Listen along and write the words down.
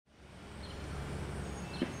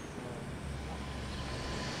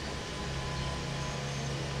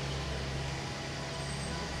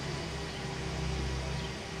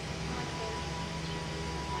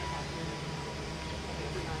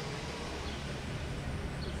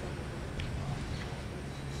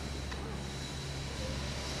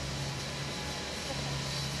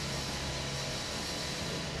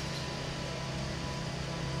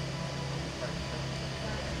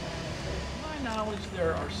knowledge,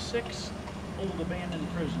 there are 6 old abandoned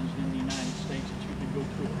prisons in the United States that you could go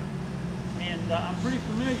tour. And I'm pretty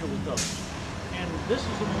familiar with those. And this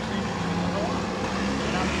is the most interesting of all.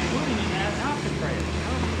 And I'm including in that Alcatraz.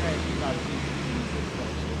 Alcatraz is not as interesting as this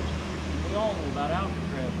place is. And we all know about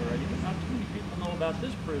Alcatraz already, but not too many people know about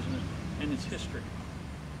this prison and its history.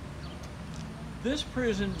 This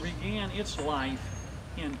prison began its life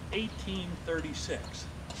in 1836.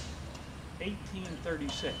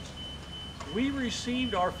 1836. We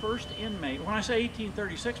received our first inmate. When I say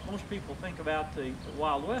 1836, most people think about the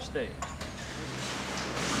Wild West days.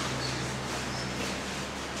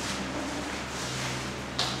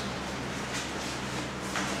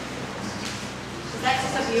 Is that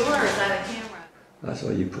just a viewer or is that a camera? I saw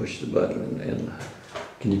you push the button and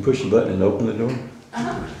can you push the button and open the door?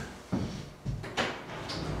 Uh-huh.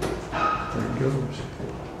 There it goes.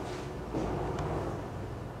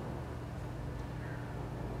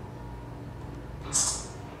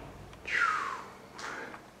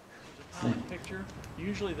 Picture.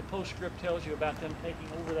 Usually the postscript tells you about them taking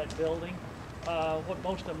over that building. What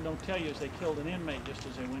most of them don't tell you is they killed an inmate just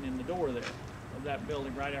as they went in the door there of that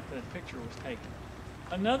building right after that picture was taken.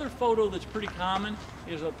 Another photo that's pretty common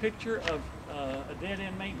is a picture of a dead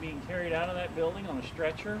inmate being carried out of that building on a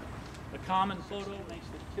stretcher. A common photo makes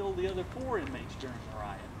that killed the other 4 inmates during the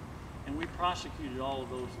riot. And we prosecuted all of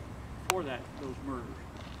those for those murders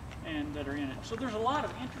and that are in it. So there's a lot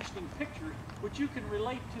of interesting pictures which you can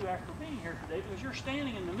relate to after being here today because you're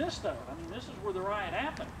standing in the midst of it. I mean, this is where the riot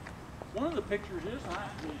happened. One of the pictures is the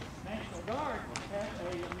National Guard had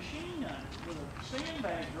a machine gun with a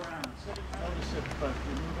sandbag around it. Notice if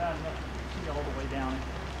you move out enough to see all the way down it,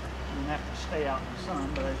 you don't have to stay out in the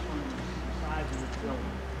sun, but I just wanted to see the size of this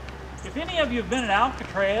building. If any of you have been at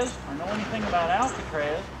Alcatraz or know anything about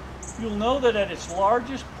Alcatraz, you'll know that at its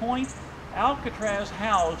largest point, Alcatraz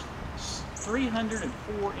housed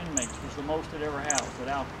 304 inmates, was the most it ever housed at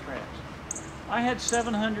Alcatraz. I had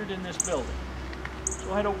 700 in this building.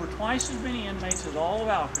 So I had over twice as many inmates as all of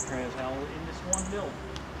Alcatraz housed in this one building.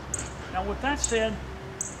 Now with that said,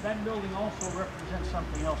 that building also represents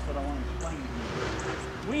something else that I want to explain to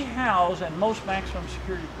you. We house, and most maximum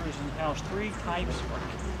security prisons house 3 types or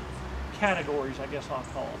categories, I guess I'll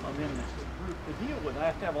call them, of inmates. Group to deal with. I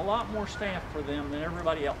have to have a lot more staff for them than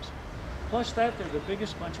everybody else. Plus that, they're the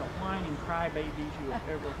biggest bunch of whining crybabies you have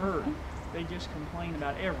ever heard. They just complain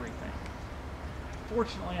about everything.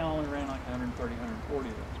 Fortunately, I only ran like 130, 140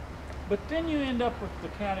 of those. But then you end up with the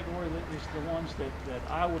category that is the ones that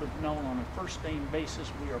I would have known on a first name basis.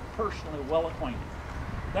 We are personally well acquainted.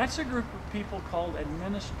 That's a group of people called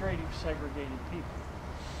administrative segregated people.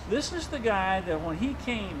 This is the guy that when he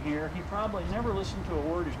came here, he probably never listened to a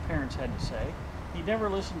word his parents had to say. He never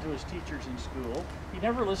listened to his teachers in school. He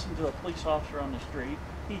never listened to a police officer on the street.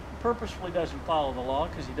 He purposefully doesn't follow the law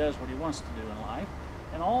because he does what he wants to do in life,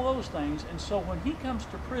 and all those things. And so when he comes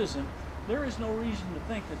to prison, there is no reason to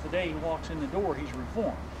think that the day he walks in the door, he's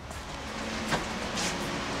reformed.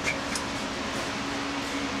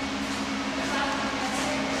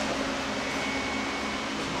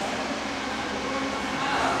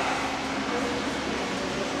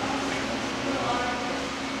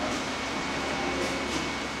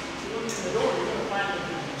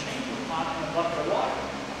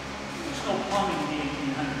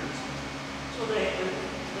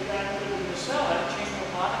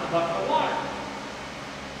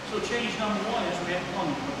 So change number 1 is we had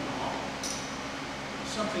plumbing put in the hall.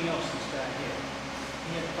 Something else this guy had.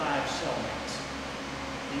 He had 5 cellmates.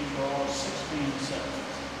 These were all 6-man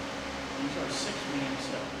cellmates. These are 6-man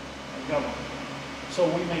cells of government. So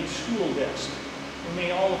we made school desks. We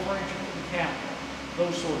made all the furniture for the Capitol.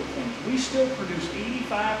 Those sort of things. We still produce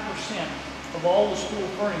 85% of all the school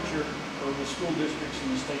furniture for the school districts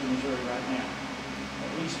in the state of Missouri right now.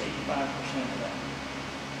 At least 85% of that.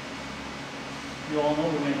 You all know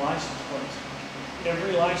we make license plates.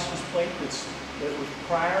 Every license plate that was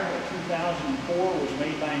prior to 2004 was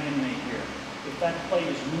made by an inmate here. If that plate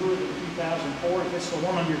is newer than 2004, if it's the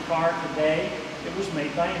one on your car today, it was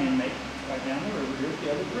made by an inmate right down the river here at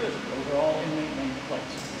the other prison. Those are all inmate-made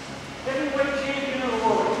plates. Heavyweight champion of the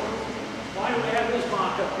world. Why do we have this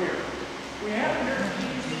mock up here? We have it here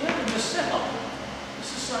because he lived in this cell.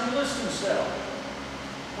 This is Sonny Liston's cell.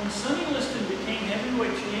 When Sonny Liston became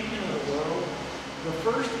heavyweight champion of the world, the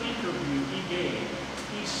first interview he gave,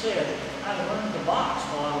 he said, I learned to box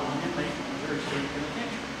while I was an inmate in Missouri State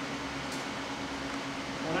Penitentiary.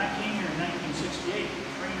 When I came here in 1968, the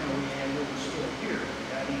trainer we had was still here.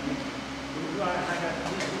 I got to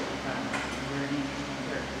visit at the time. It was very interesting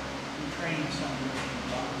there. He trained some of us in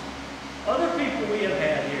boxing. Other people we have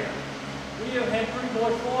had here. We have had Pretty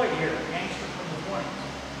Boy Floyd here, a gangster from the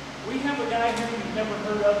We have a guy here you've never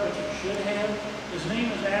heard of, but you should have. His name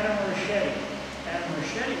is Adam Marchetti. Adam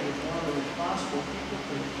Marchetti was one of the responsible people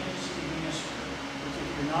for the Kansas City massacre, which if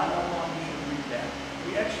you're not up on, you should read that.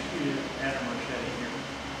 We executed Adam Marchetti here.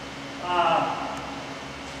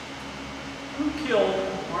 Who killed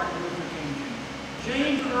Martin Luther King Jr.?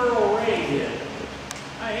 James Earl Ray did.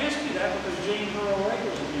 I ask you that because James Earl Ray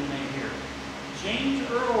was an inmate here. James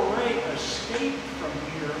Earl Ray escaped from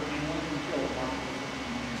here and went and killed Martin Luther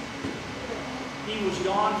King Jr. He was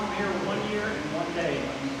gone from here 1 year and 1 day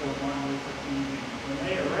when he killed Martin Luther King Jr. When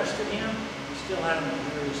they arrested him, he still had a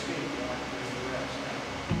very escape warrant for his arrest.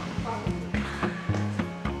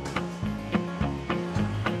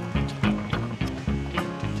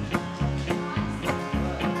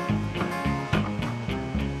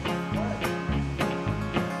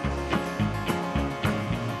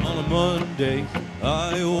 Monday,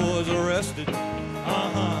 I was arrested.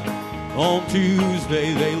 On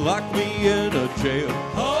Tuesday, they locked me in a jail.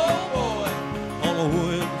 Oh boy! On a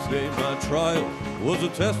Wednesday, my trial was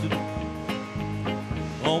attested.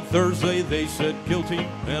 On Thursday, they said guilty,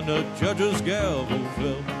 and the judge's gavel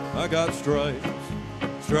fell. I got stripes,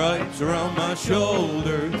 stripes around my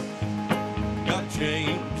shoulders. Got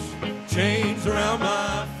chains, chains around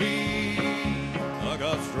my feet. I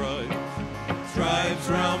got stripes, stripes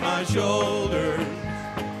around my shoulders.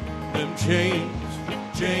 Them chains,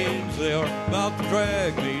 chains, they are about to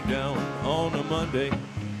drag me down on a Monday.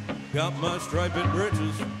 Got my striped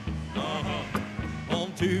breeches.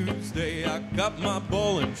 On Tuesday, I got my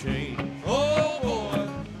ball and chain. Oh boy!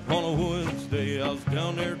 On a Wednesday, I was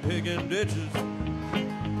down there digging ditches.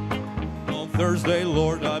 On Thursday,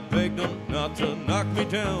 Lord, I begged them not to knock me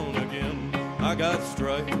down again. I got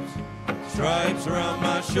stripes, stripes around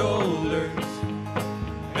my shoulders.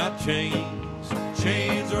 Got chains,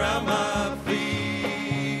 chains around my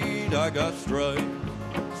feet. I got stripes,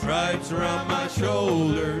 stripes around my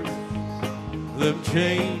shoulders. Them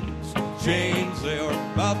chains, chains, they are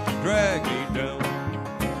about to drag me down.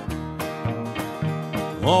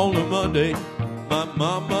 On a Monday, my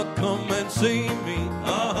mama come and see me.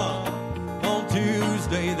 On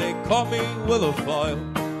Tuesday, they caught me with a file.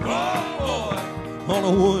 Oh boy! On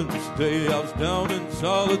a Wednesday, I was down in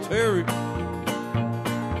solitary.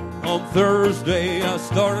 On Thursday, I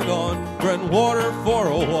started on bread and water for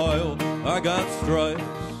a while. I got stripes,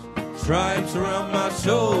 stripes around my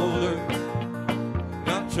shoulders.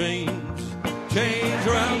 Got chains, chains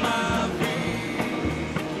around my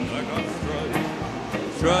feet. I got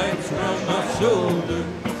stripes, stripes around my shoulders.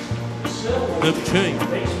 Them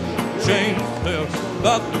chains, chains, they're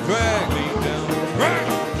about to drag me down. Drag!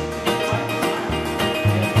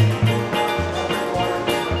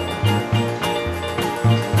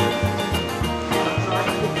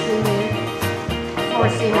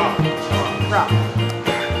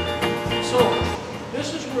 So,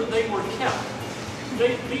 this is where they were kept.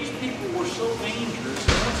 These people were so dangerous.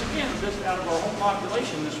 And once again, this out of our whole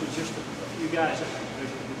population, this was just a few guys that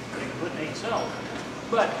they put in 8 cells.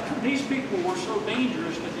 But these people were so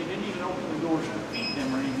dangerous that they didn't even open the doors to feed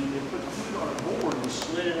them or anything. They put food on a board and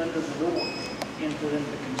slid it under the door for them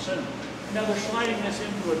to consume. Now they're sliding this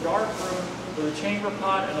into a dark room with a chamber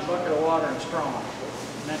pot and a bucket of water and straw.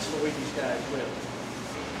 And that's the way these guys live.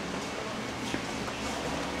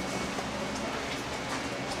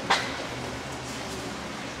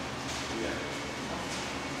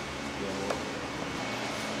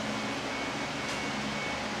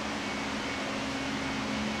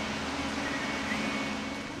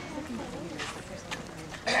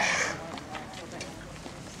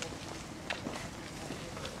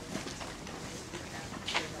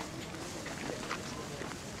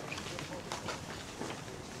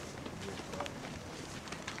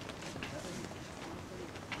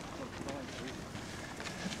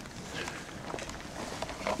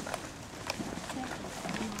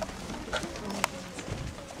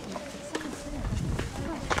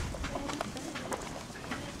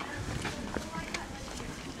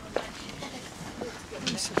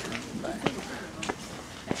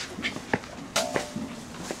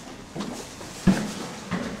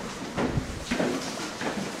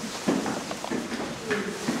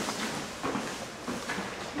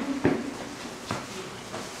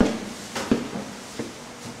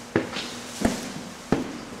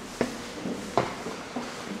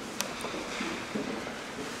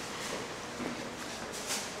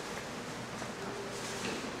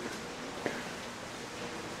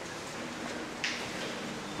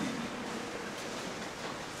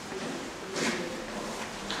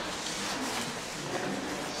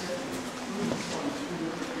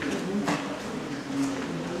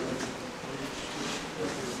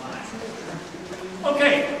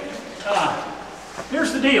 Okay,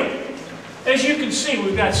 Here's the deal. As you can see,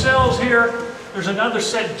 we've got cells here. There's another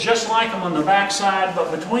set just like them on the back side,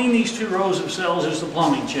 but between these two rows of cells is the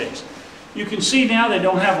plumbing chase. You can see now they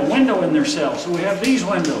don't have a window in their cells, so we have these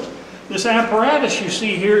windows. This apparatus you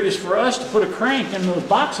see here is for us to put a crank in those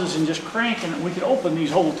boxes and just crank, and we can open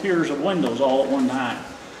these whole tiers of windows all at one time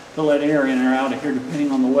to let air in or out of here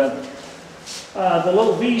depending on the weather. The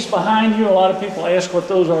little V's behind you, a lot of people ask what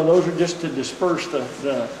those are. Those are just to disperse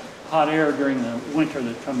the hot air during the winter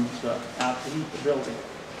that comes out to heat the building.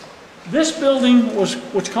 This building was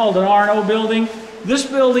what's called an R&O building. This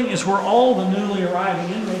building is where all the newly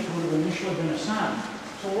arriving inmates would have initially been assigned.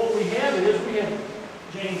 So what we have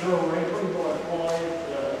James Earl Ray, pretty boy,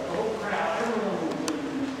 the whole crowd, everyone was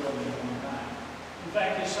living in this building at one time. In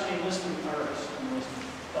fact, his son enlisted,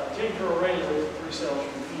 James Earl Ray lived 3 cells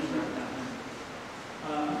from Fuji right down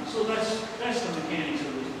here. So that's the mechanics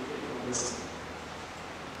of this particular building.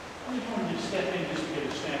 I just wanted to step in just to get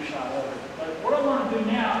a snapshot of it. But what I want to do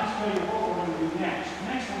now is tell you what we're going to do next.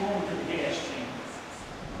 Next we're going to the gas chamber.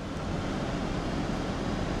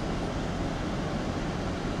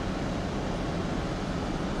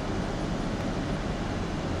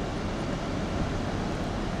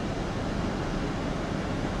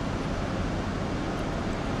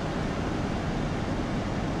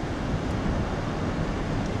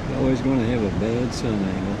 Always going to have a bad sun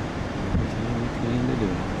angle every time you plan to do it.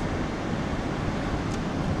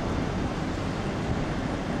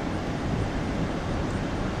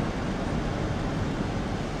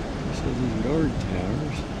 So these guard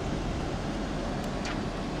towers.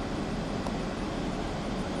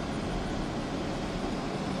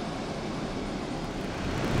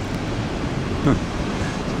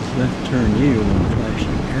 Just left turn you on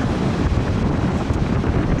flashing arrow.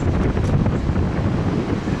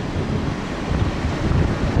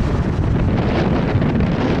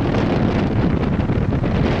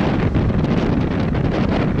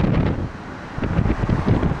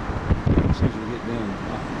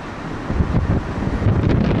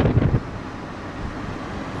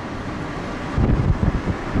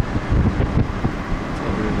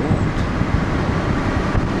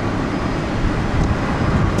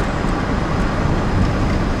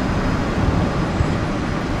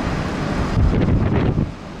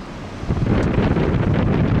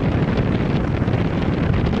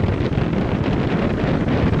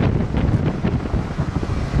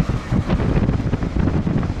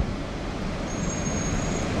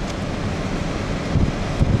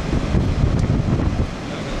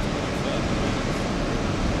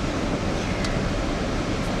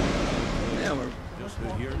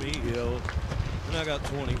 Hear me yell, and I got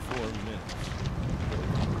 24 minutes.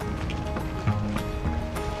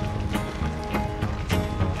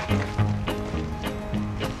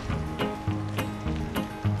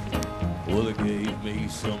 Well, they gave me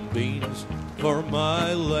some beans for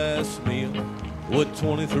my last meal with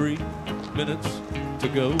 23 minutes to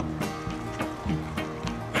go.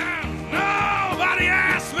 And nobody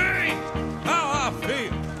asked me how I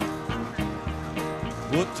feel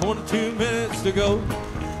with 22 minutes to go.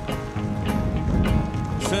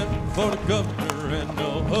 Sent for the governor and the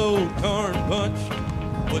whole darn bunch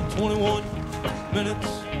with 21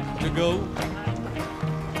 minutes to go.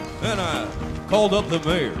 And I called up the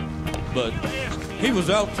mayor, but he was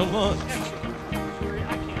out to lunch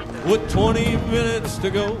with 20 minutes to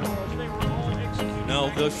go. Now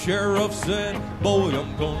the sheriff said, boy,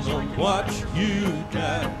 I'm gonna watch you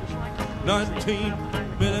die. 19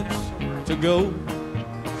 minutes to go.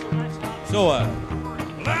 So I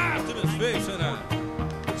laughed in his face and I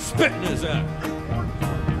spit in his eye.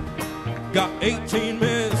 Got 18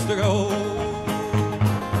 minutes to go.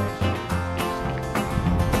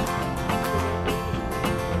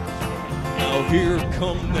 Now here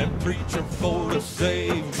come that preacher for to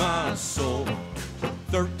save my soul.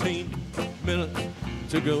 13 minutes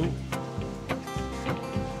to go.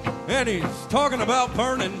 And he's talking about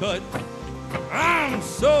burning, but I'm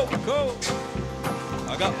so cold.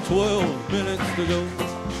 I got 12 minutes to go.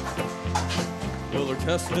 Well, they're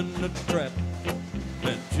testing the trap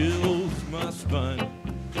that chills my spine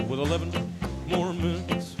with 11 more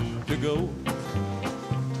minutes to go.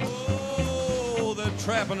 Oh, that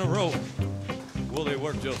trap and the rope, well, they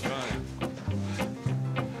work just fine.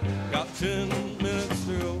 Got 10 minutes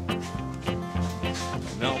to go.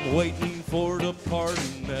 Now I'm waiting for the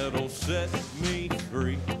pardon that'll set me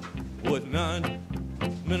free with 9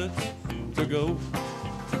 minutes to go.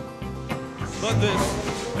 But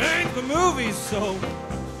this ain't the movie, so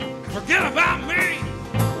forget about me.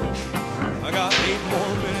 I got 8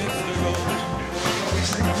 more minutes to go.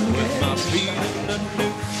 With my feet in the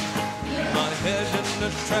noose, my head in in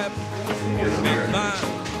a trap. Ain't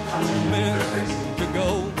 5 minutes to go.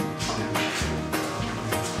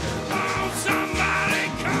 Oh, somebody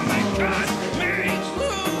come and cut me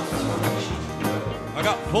loose. I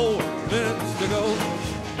got 4 minutes to go.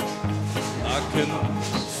 I can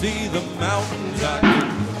see the mountains, I can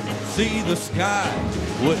see the sky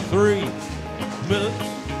with 3 minutes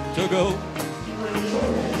to go.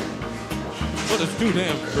 But it's too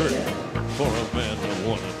damn pretty for a man to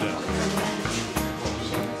want to die.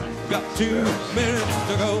 Got 2 minutes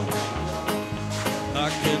to go. I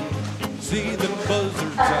can see them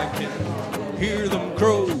buzzards, I can hear them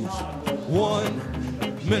crows.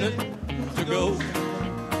 1 minute to go.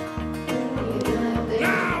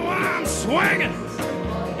 Now I'm swinging,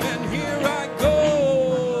 and here I go.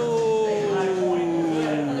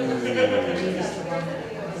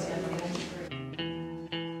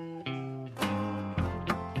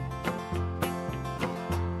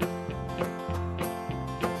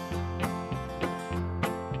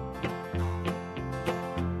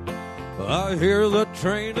 I hear the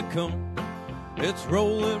train a come, it's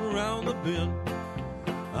rolling around the bend.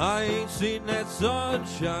 I ain't seen that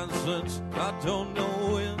sunshine since I don't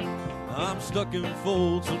know when. I'm stuck in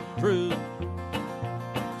Folsom Prison,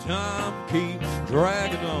 time keeps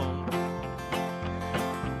dragging on.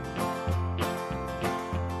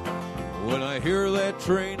 When I hear that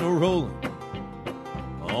train a rolling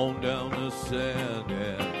on down to San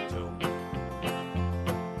Antonio.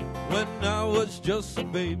 When I was just a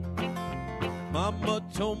baby, Mama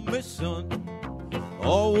told me, son,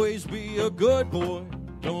 always be a good boy,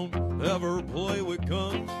 don't ever play with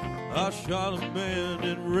guns. I shot a man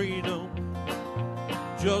in Reno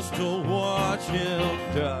just to watch him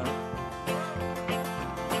die.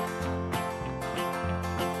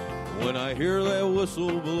 When I hear that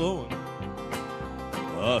whistle blowing,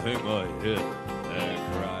 I hang my head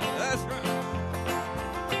and cry. That's right.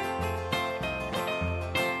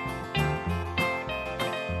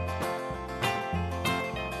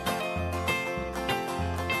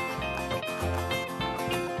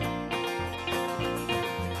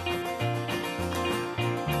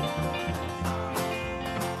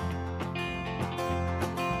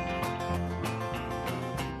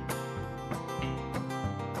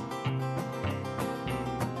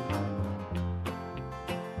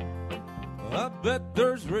 I bet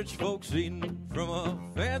there's rich folks eating from a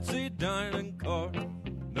fancy dining car.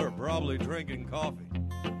 They're probably drinking coffee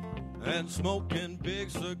and smoking big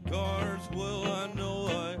cigars. Well, I know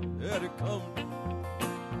I had it coming.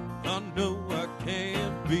 I know I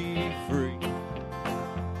can't be free.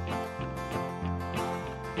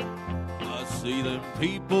 I see them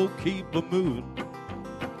people keep a moving,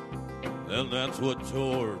 and that's what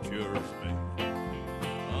tortures me.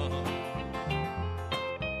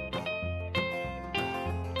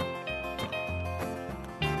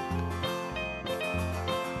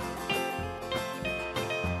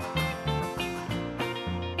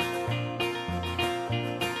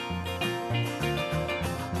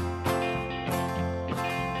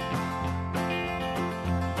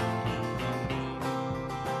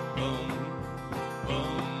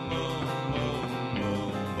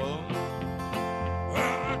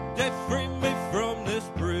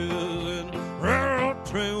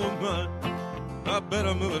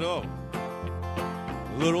 Better move it off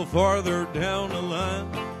a little farther down the line.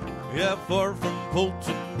 Yeah, far from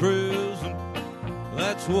Fulton Prison,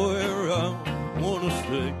 that's where I want to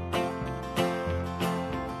stay.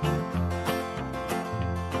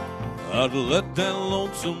 I'd let that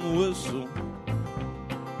lonesome whistle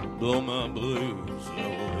blow my blues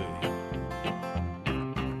away.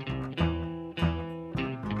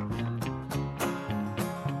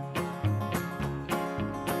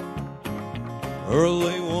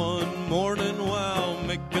 Early one morning while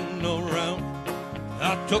making a round,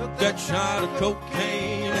 I took that shot of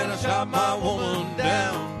cocaine and I shot my woman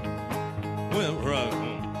down. Went right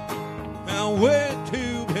home, I went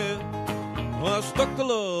to bed. Well, I stuck the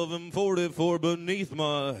love in 44 beneath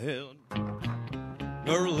my head.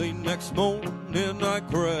 Early next morning I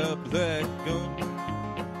grabbed that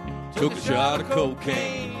gun, took a shot of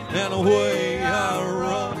cocaine and away I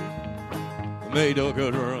run. Made a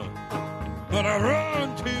good run, but I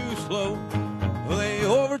run too slow. They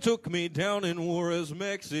overtook me down in Juarez,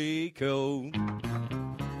 Mexico.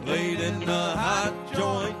 Laid in a hot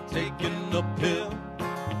joint, taking a pill.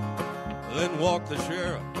 Then walked the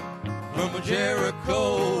sheriff from a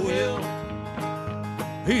Jericho Hill.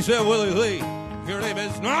 He said, Willie Lee, your name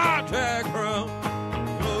is not Jack Brown.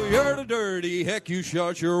 Oh, you're the dirty heck, you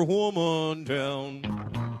shot your woman down.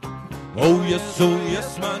 Oh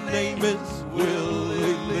yes, my name is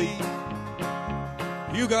Willie Lee.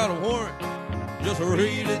 You got a warrant just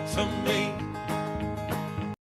read it to me.